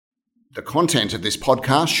The content of this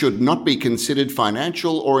podcast should not be considered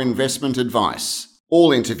financial or investment advice.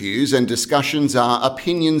 All interviews and discussions are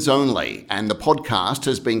opinions only, and the podcast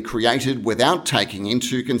has been created without taking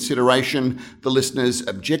into consideration the listener's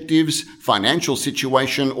objectives, financial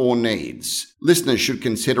situation, or needs. Listeners should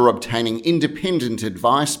consider obtaining independent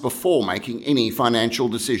advice before making any financial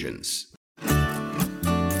decisions.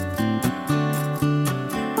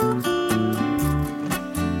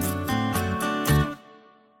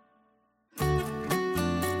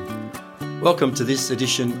 Welcome to this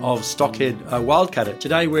edition of Stockhead Wildcatter.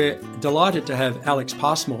 Today we're delighted to have Alex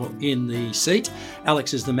Passmore in the seat.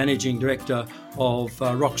 Alex is the Managing Director of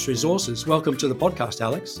Rox Resources. Welcome to the podcast,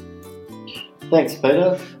 Alex. Thanks,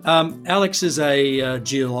 Peter. Alex is a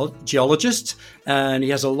geologist, and he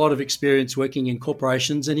has a lot of experience working in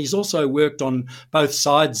corporations, and he's also worked on both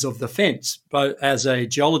sides of the fence, both as a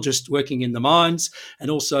geologist working in the mines and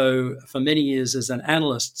also for many years as an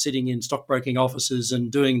analyst sitting in stockbroking offices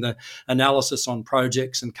and doing the analysis on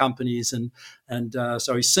projects and companies, and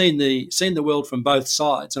so he's seen the world from both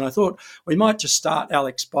sides. And I thought we might just start,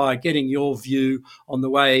 Alex, by getting your view on the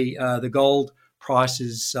way the gold price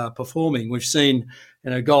is performing. We've seen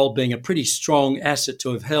gold being a pretty strong asset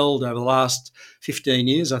to have held over the last 15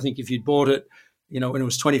 years. I think if you'd bought it, when it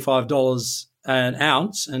was $25 an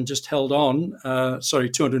ounce and just held on,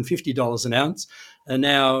 $250 an ounce, and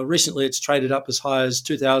now recently it's traded up as high as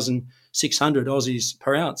 2,600 Aussies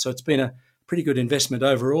per ounce. So it's been a pretty good investment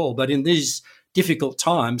overall. But in these difficult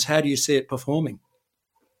times, how do you see it performing?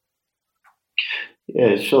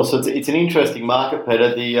 Yeah, sure. So it's an interesting market,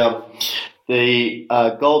 Peter. The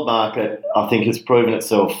gold market, I think, has proven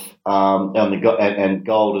itself, and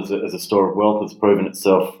gold as a store of wealth has proven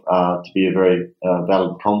itself to be a very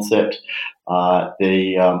valid concept.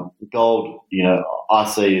 The gold, I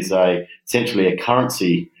see as essentially a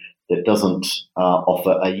currency that doesn't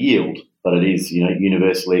offer a yield, but it is,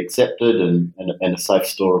 universally accepted and a safe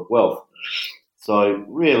store of wealth. So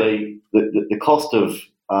really, the cost of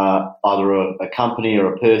either a company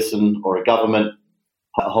or a person or a government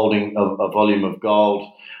holding a volume of gold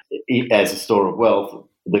as a store of wealth,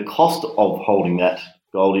 the cost of holding that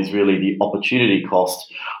gold is really the opportunity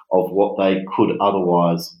cost of what they could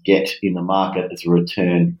otherwise get in the market as a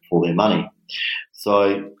return for their money.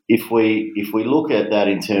 So if we look at that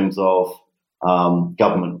in terms of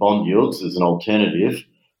government bond yields as an alternative,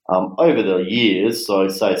 over the years, so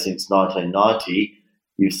say since 1990,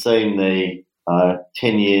 you've seen the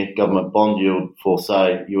 10-year government bond yield for,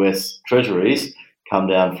 say, US Treasuries come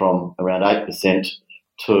down from around 8%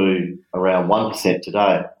 to around 1%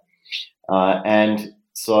 today, and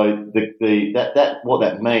so what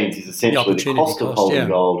that means is essentially the cost of holding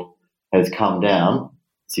gold has come down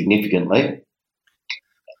significantly,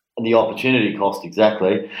 and the opportunity cost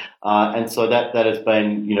exactly, and so that has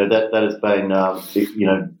been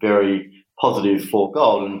very positive for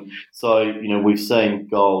gold, and so we've seen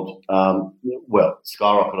gold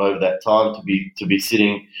skyrocket over that time to be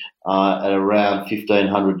sitting at around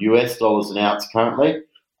 $1,500 an ounce currently,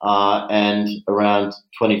 and around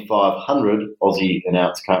 2,500 Aussie an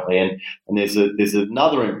ounce currently, and there's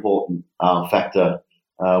another important factor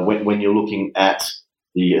when you're looking at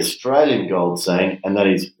the Australian gold scene, and that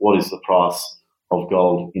is what is the price of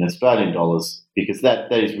gold in Australian dollars, because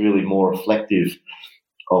that is really more reflective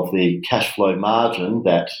of the cash flow margin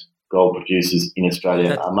that gold producers in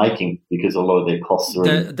Australia are making, because a lot of their costs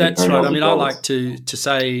are that's right. I mean, I like to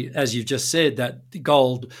say, as you've just said, that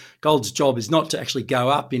gold's job is not to actually go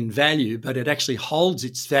up in value, but it actually holds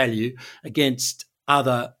its value against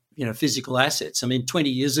other physical assets. I mean, 20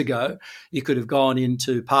 years ago, you could have gone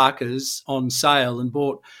into Parker's on sale and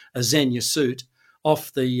bought a Xenia suit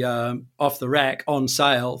off the rack on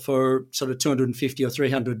sale for sort of $250 or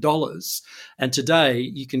 $300, and today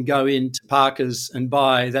you can go into Parker's and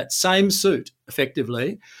buy that same suit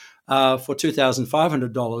effectively for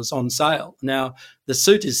 $2,500 on sale. Now, the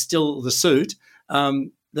suit is still the suit.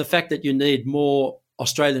 The fact that you need more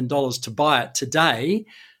Australian dollars to buy it today,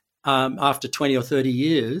 after 20 or 30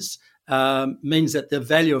 years, means that the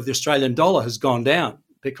value of the Australian dollar has gone down,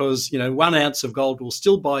 because 1 ounce of gold will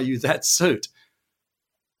still buy you that suit.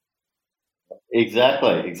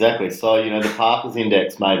 Exactly. So, the Parker's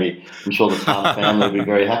index, maybe, I'm sure the Trump family will be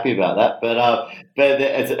very happy about that. But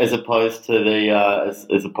as opposed to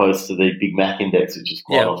the Big Mac index, which is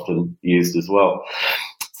quite often used as well.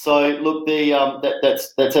 So, look,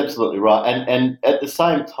 that's absolutely right. And at the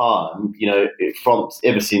same time, from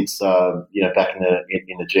ever since back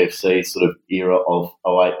in the GFC sort of era of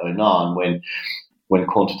 08, 09, when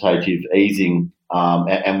quantitative easing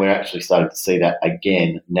and we're actually starting to see that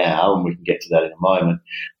again now, and we can get to that in a moment.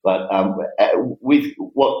 But with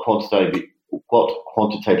what quantitative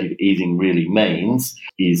easing really means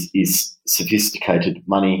is sophisticated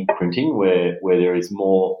money printing, where there is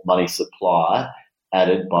more money supply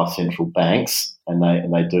added by central banks, and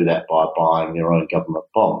they do that by buying their own government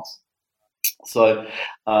bonds. So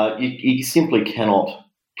you simply cannot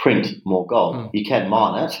print more gold. You can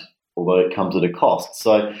mine it, although it comes at a cost.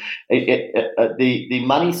 So the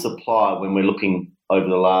money supply, when we're looking over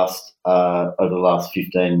the last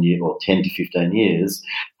 15 years or 10 to 15 years,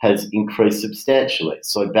 has increased substantially.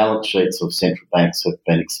 So balance sheets of central banks have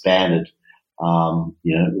been expanded,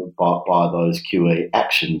 by those QE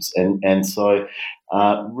actions, and so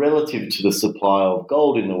relative to the supply of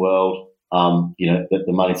gold in the world, that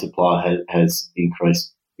the money supply has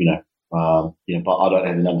increased, but I don't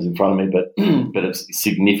have the numbers in front of me, but it's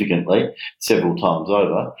significantly, several times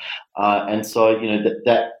over, and so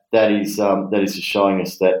that is just showing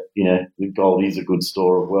us that the gold is a good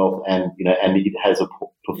store of wealth, and it has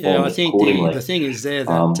performed I think accordingly. the thing is there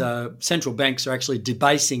that central banks are actually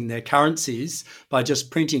debasing their currencies by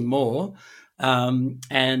just printing more,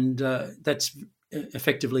 and that's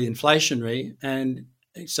effectively inflationary. And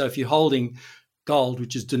so if you're holding gold,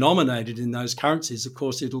 which is denominated in those currencies, of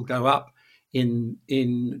course it'll go up in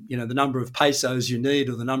the number of pesos you need,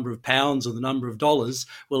 or the number of pounds, or the number of dollars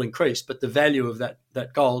will increase, but the value of that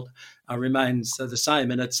gold remains the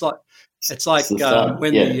same. And it's like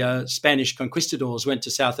when the Spanish conquistadors went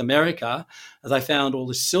to South America, they found all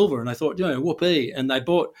this silver, and they thought, whoopee, and they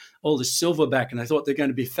bought all this silver back, and they thought they're going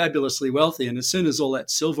to be fabulously wealthy. And as soon as all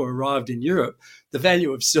that silver arrived in Europe, the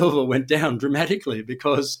value of silver went down dramatically,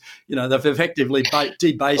 because they've effectively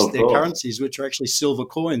debased their currencies, which are actually silver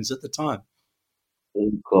coins at the time.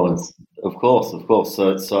 Of course. So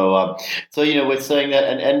we're seeing that,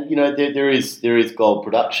 and there is gold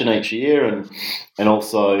production each year, and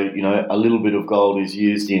also a little bit of gold is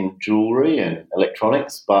used in jewellery and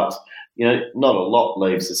electronics, but not a lot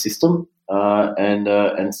leaves the system,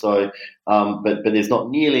 and so but there's not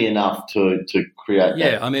nearly enough to create.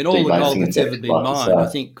 Yeah, I mean, all the gold that's ever been mined, I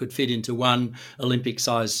think, could fit into one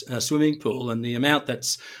Olympic-size swimming pool, and the amount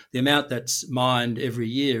that's mined every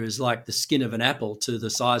year is like the skin of an apple to the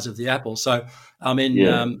size of the apple. So, I mean,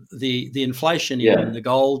 the inflation in the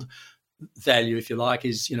gold value, if you like,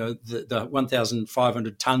 is the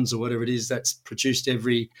 1,500 tons or whatever it is that's produced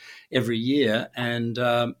every year, and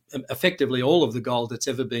effectively all of the gold that's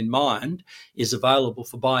ever been mined is available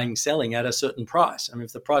for buying and selling at a certain price. I mean,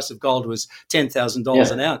 if the price of gold was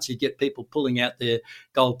 $10,000 an ounce, you'd get people pulling out their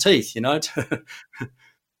gold teeth,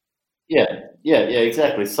 Yeah,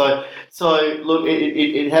 exactly. So look,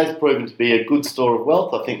 it has proven to be a good store of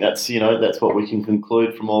wealth. I think that's what we can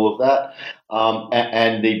conclude from all of that.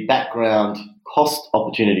 And the background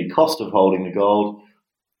opportunity cost of holding the gold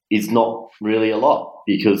is not really a lot,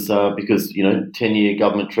 because 10-year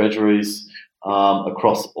government treasuries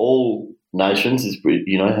across all nations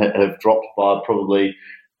have dropped by probably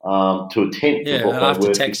to a tenth of what they after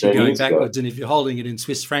were tax 15 you're going years ago. backwards, and if you're holding it in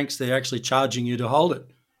Swiss francs, they're actually charging you to hold it.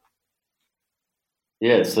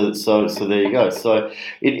 Yeah, so there you go. So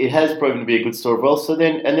it has proven to be a good store of wealth. So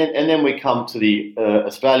then we come to the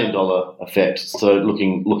Australian dollar effect. So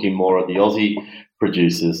looking more at the Aussie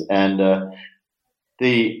producers, and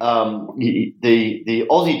the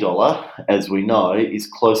Aussie dollar, as we know, is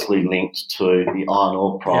closely linked to the iron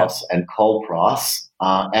ore price and coal price,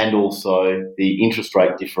 and also the interest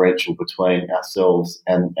rate differential between ourselves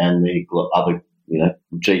and the other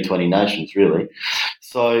G20 nations, really.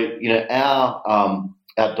 So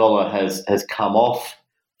our dollar has come off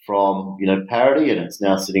from parity, and it's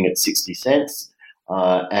now sitting at 60 cents,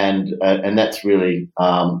 and that's really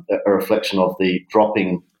a reflection of the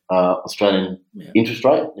dropping Australian interest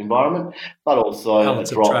rate environment, but also a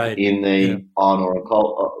drop in the iron ore and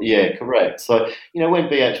coal. Correct. So when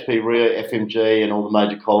BHP, Rio, FMG, and all the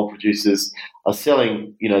major coal producers are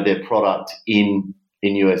selling their product in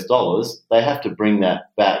US dollars, they have to bring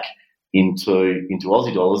that back into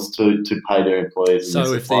Aussie dollars to pay their employees.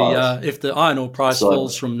 So if the iron ore price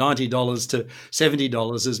falls from $90 to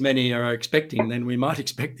 $70, as many are expecting, then we might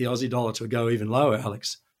expect the Aussie dollar to go even lower,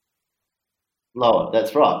 Alex. Lower,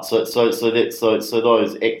 that's right. So those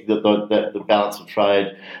the balance of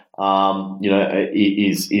trade,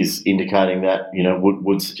 is indicating that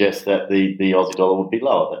would suggest that the Aussie dollar would be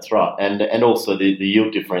lower. That's right, and also the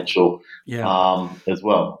yield differential, as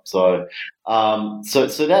well. So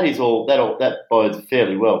that is all that bodes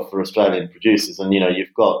fairly well for Australian producers. And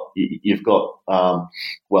you've got some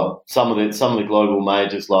of the global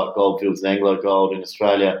majors like Gold Fields and Anglo Gold in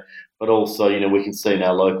Australia but also, we can see in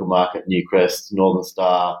our local market, Newcrest, Northern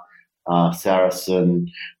Star,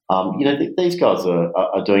 Saracen. These guys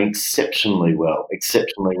are doing exceptionally well at the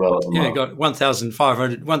moment. Yeah, got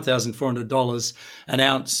 $1,400 an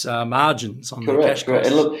ounce margins on their cash Correct.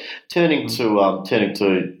 costs. And look, turning to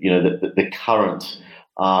the current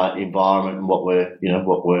environment and what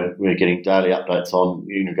we're getting daily updates on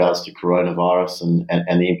in regards to coronavirus and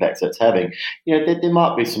the impacts that's having. There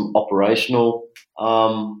might be some operational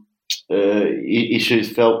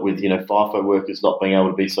issues felt with FIFO workers not being able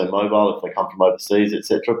to be so mobile if they come from overseas,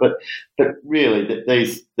 etc. But really,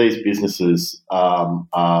 these businesses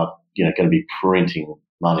are going to be printing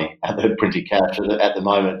money and they're printing cash at the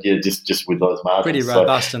moment. Just with those margins. Pretty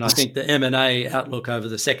robust, and I think the M&A outlook over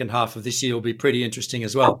the second half of this year will be pretty interesting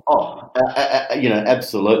as well.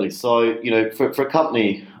 Absolutely. So for a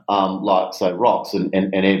company like say Rox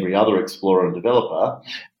and every other explorer and developer.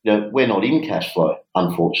 We're not in cash flow,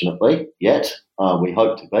 unfortunately, yet. We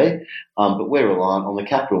hope to be, but we're reliant on the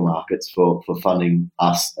capital markets for funding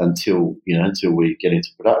us until we get into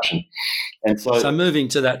production. And so moving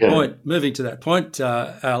to that point,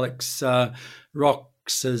 Alex,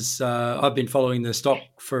 Rox has. I've been following the stock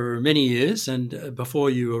for many years, and before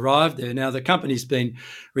you arrived there, now the company's been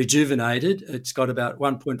rejuvenated. It's got about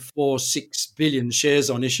 1.46 billion shares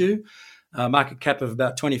on issue. Market cap of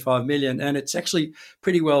about 25 million, and it's actually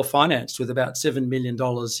pretty well financed with about $7 million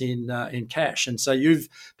in cash. And so you've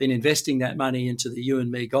been investing that money into the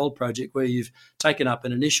You&Me Gold Project, where you've taken up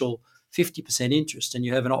an initial 50% interest, and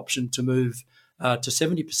you have an option to move to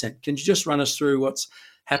 70%. Can you just run us through what's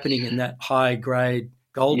happening in that high grade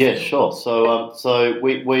gold? Yeah, sure. So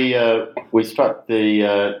we struck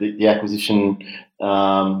the acquisition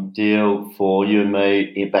deal for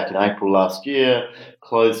You&Me back in April last year.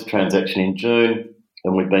 Closed the transaction in June,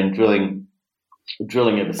 and we've been drilling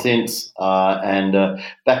ever since. And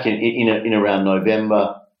back in around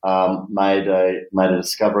November, made a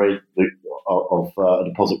discovery of a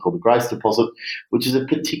deposit called the Grace deposit, which is a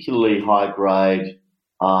particularly high grade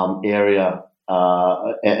area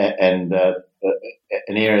and an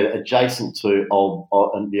area adjacent to the old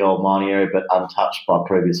mining area, but untouched by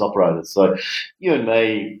previous operators. So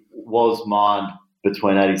You&Me was mined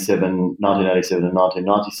between 1987 and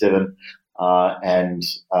 1997, and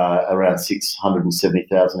around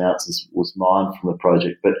 670,000 ounces was mined from the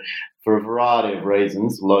project. But for a variety of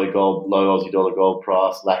reasons, low Aussie dollar gold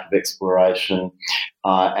price, lack of exploration,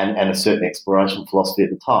 and a certain exploration philosophy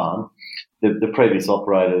at the time, the previous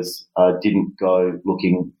operators didn't go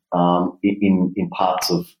looking in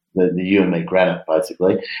parts of the You&Me granite,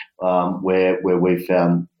 basically, where we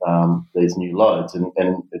found these new lodes, and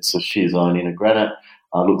it's a shear zone in a granite.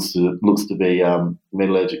 Looks to be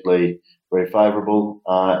metallurgically very favourable,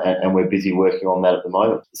 and we're busy working on that at the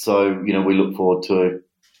moment. So we look forward to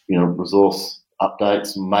resource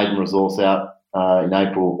updates, maiden resource out in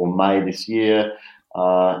April or May this year.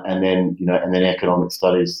 And then economic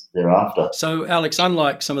studies thereafter. So, Alex,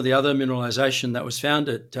 unlike some of the other mineralisation that was found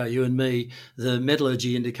at You&Me, the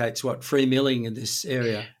metallurgy indicates free milling in this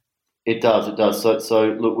area. It does.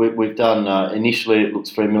 So look, we've done initially. It looks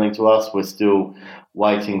free milling to us. We're still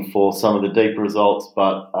waiting for some of the deeper results,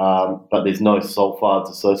 but there's no sulfides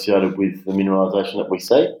associated with the mineralisation that we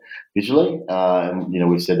see visually, and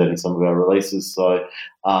we've said that in some of our releases. So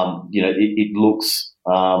it looks.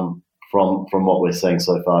 From what we're seeing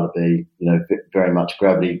so far to be, very much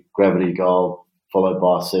gravity gold, followed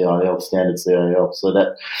by CIL, standard CIL. So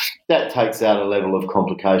that takes out a level of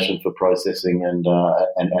complication for processing and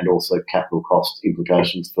also capital cost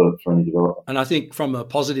implications for any developer. And I think from a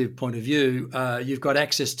positive point of view, you've got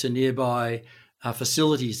access to nearby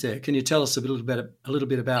facilities there. Can you tell us a little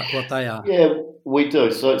bit about what they are? Yeah, we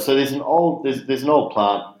do. So there's an old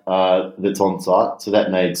plant that's on site. So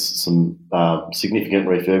that needs some significant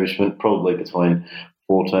refurbishment, probably between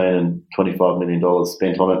 $14 and $25 million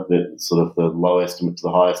spent on it. That's sort of the low estimate to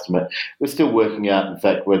the high estimate. We're still working out, in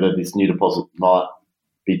fact, whether this new deposit might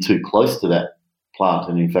be too close to that plant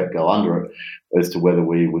and, in fact, go under it, as to whether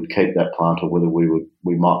we would keep that plant or whether we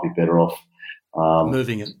might be better off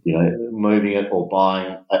moving it or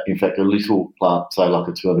buying, in fact, a little plant, say like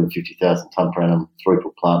a 250,000 tonne per annum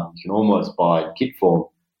throughput plant. You can almost buy in kit form.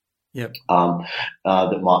 Yep.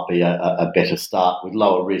 That might be a better start with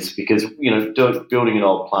lower risk, because building an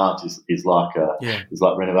old plant is like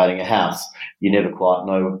renovating a house. You never quite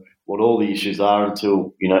know what all the issues are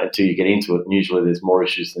until you get into it, and usually there's more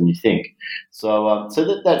issues than you think. So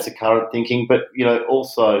that's the current thinking, but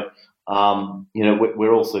also.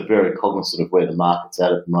 We're also very cognizant of where the market's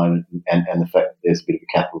at the moment, and the fact that there's a bit of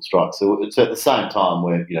a capital strike. So it's at the same time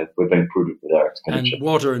we're being prudent with our expenditure. And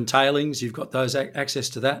water and tailings, you've got those access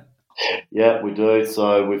to that? Yeah, we do.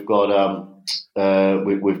 So we've got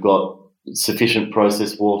sufficient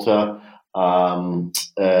processed water. We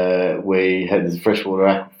have this freshwater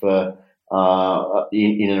aquifer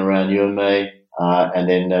in and around you and me, and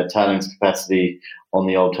then tailings capacity on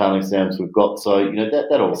the old tailings dams we've got. So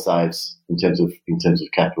that all saves in terms of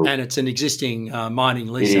capital. And it's an existing mining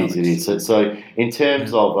lease. It is. So in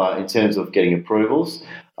terms of getting approvals,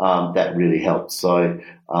 that really helps. So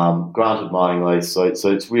granted mining lease. So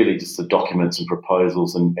it's really just the documents and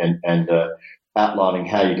proposals and outlining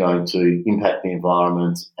how you're going to impact the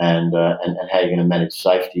environment and how you're going to manage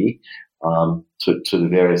safety to the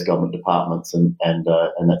various government departments, and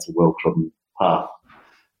that's a well-trodden path.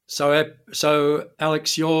 So,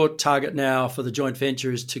 Alex, your target now for the joint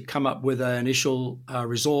venture is to come up with an initial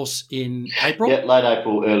resource in April? Yeah, late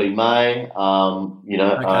April, early May.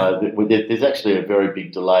 Okay. There's actually a very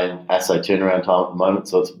big delay in assay turnaround time at the moment,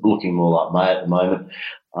 so it's looking more like May at the moment.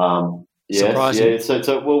 Surprising. Yeah.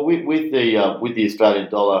 So with the Australian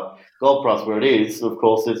dollar gold price where it is, of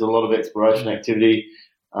course, there's a lot of exploration activity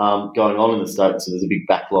going on in the state, so there's a big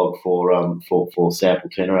backlog for sample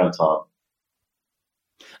turnaround time.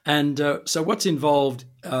 And so what's involved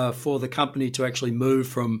for the company to actually move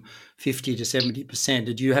from 50 to 70%?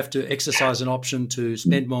 Did you have to exercise an option to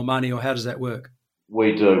spend more money, or how does that work?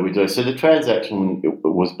 We do. So the transaction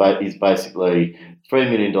is basically $3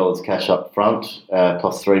 million cash up front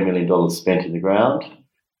plus $3 million spent in the ground,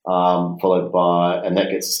 followed by, and that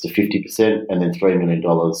gets us to 50%, and then $3 million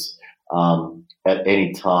at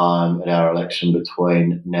any time at our election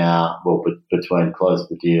between close of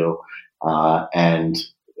the deal and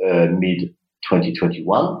mid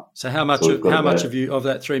 2021. So how much of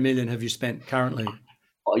that $3 million have you spent currently?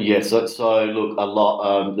 Yeah, so look, a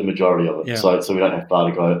lot, the majority of it. Yeah. So we don't have far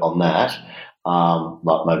to go on that.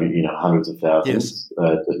 Like maybe hundreds of thousands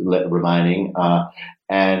remaining,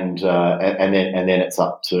 and then it's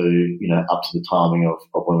up to the timing of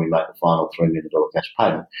when we make the final $3 million cash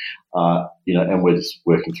payment. And we're just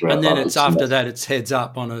working through. And then it's after that it's heads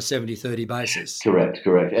up on a 70-30 basis. Correct,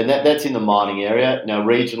 and that's in the mining area. Now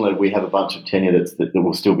regionally, we have a bunch of tenure that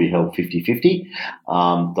will still be held 50-50,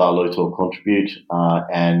 dilute or contribute,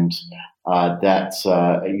 and that's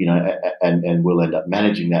and we'll end up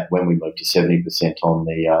managing that when we move to 70% on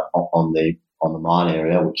the mine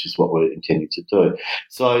area, which is what we're intending to do.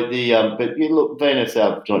 So Venus,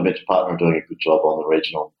 our joint venture partner, are doing a good job on the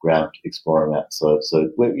regional ground exploring that. So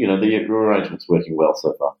the arrangement's working well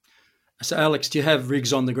so far. So Alex, do you have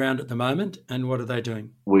rigs on the ground at the moment, and what are they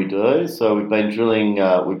doing? We do. So we've been drilling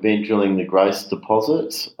the Grace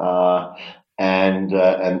deposit. And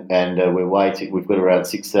we're waiting. We've got around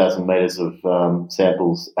 6,000 metres of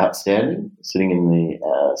samples outstanding, sitting in the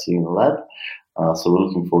lab. So we're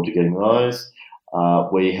looking forward to getting those.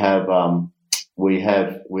 We are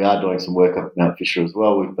doing some work up at Mount Fisher as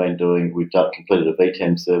well. We've completed a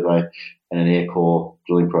VTEM survey and an air core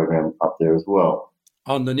drilling program up there as well.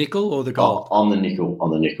 On the nickel or the gold? On the nickel.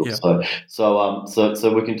 Yeah.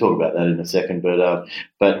 So we can talk about that in a second. But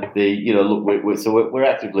we're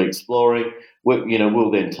actively exploring.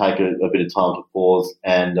 We'll then take a bit of time to pause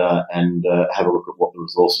and have a look at what the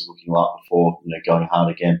resource is looking like before going hard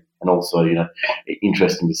again. And also,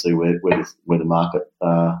 interesting to see where the market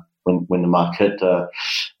when the market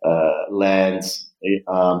lands.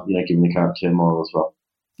 Given the current turmoil as well.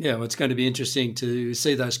 Yeah, well, it's going to be interesting to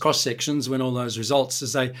see those cross sections when all those results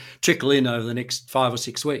as they trickle in over the next 5 or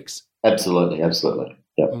 6 weeks. Absolutely.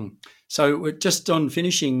 Yeah. So just on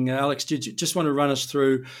finishing, Alex, did you just want to run us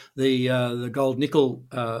through the gold nickel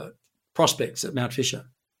prospects at Mount Fisher?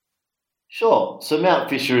 Sure. So Mount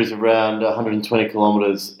Fisher is around 120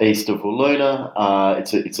 kilometres east of Wiluna.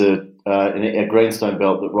 It's a greenstone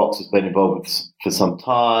belt that Rox has been involved with for some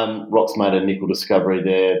time. Rox made a nickel discovery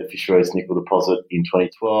there, the Fisher East nickel deposit, in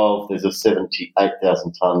 2012. There's a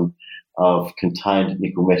 78,000 tonne of contained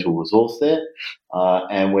nickel metal resource there,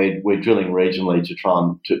 and we're drilling regionally to try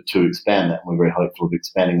and to expand that. And we're very hopeful of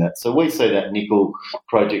expanding that. So we see that nickel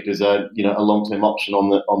project as a long-term option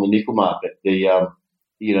on the nickel market. We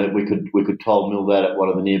could toll mill that at one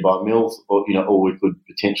of the nearby mills, or we could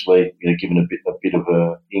potentially, given a bit of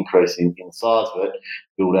a increase in the size of it,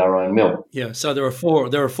 build our own mill. Yeah. So there are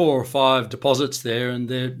 4 or 5 deposits there, and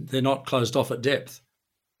they're not closed off at depth.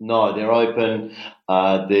 No, they're open.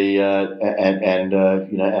 And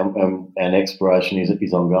exploration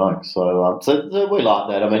is ongoing. So we like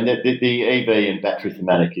that. I mean, the EV and battery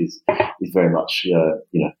thematic is very much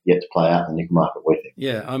yet to play out in the nickel market, we think.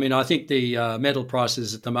 Yeah, I mean, I think the metal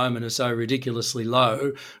prices at the moment are so ridiculously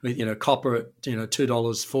low. With copper at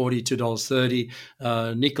 $2.40,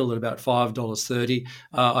 $2.30, nickel at about $5.30.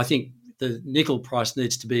 I think the nickel price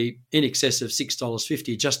needs to be in excess of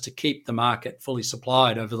 $6.50 just to keep the market fully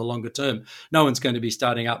supplied over the longer term. No one's going to be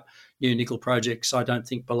starting up new nickel projects, I don't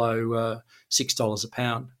think, below $6 a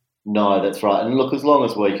pound. No, that's right. And look, as long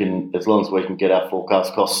as we can get our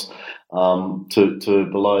forecast costs to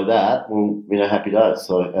below that, well, happy days.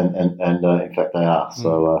 So and in fact they are.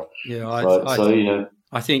 So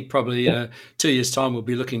I think probably 2 years' time we'll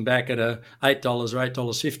be looking back at a $8 or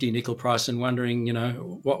 $8.50 nickel price and wondering,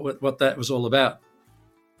 what that was all about.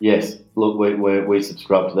 Yes, look, we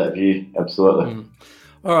subscribe to that view, absolutely.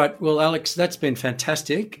 All right, well, Alex, that's been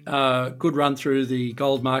fantastic. Good run through the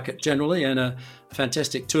gold market generally, and a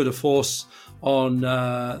fantastic tour de force on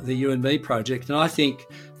the You&Me project. And I think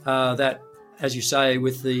that, as you say,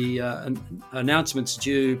 with the announcements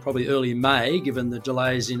due probably early May, given the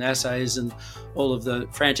delays in assays and all of the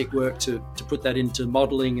frantic work to put that into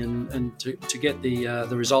modelling and to get the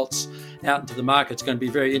results out into the market, it's going to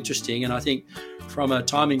be very interesting. And I think from a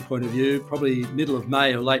timing point of view, probably middle of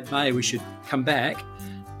May or late May, we should come back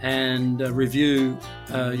and review,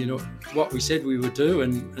 what we said we would do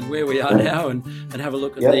and where we are now, and have a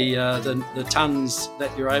look at the tonnes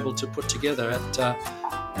that you're able to put together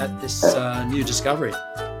at this new discovery.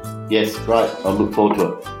 Yes, great. I look forward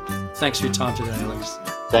to it. Thanks for your time today, Alex.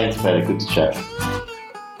 Thanks, Peter. Good to chat.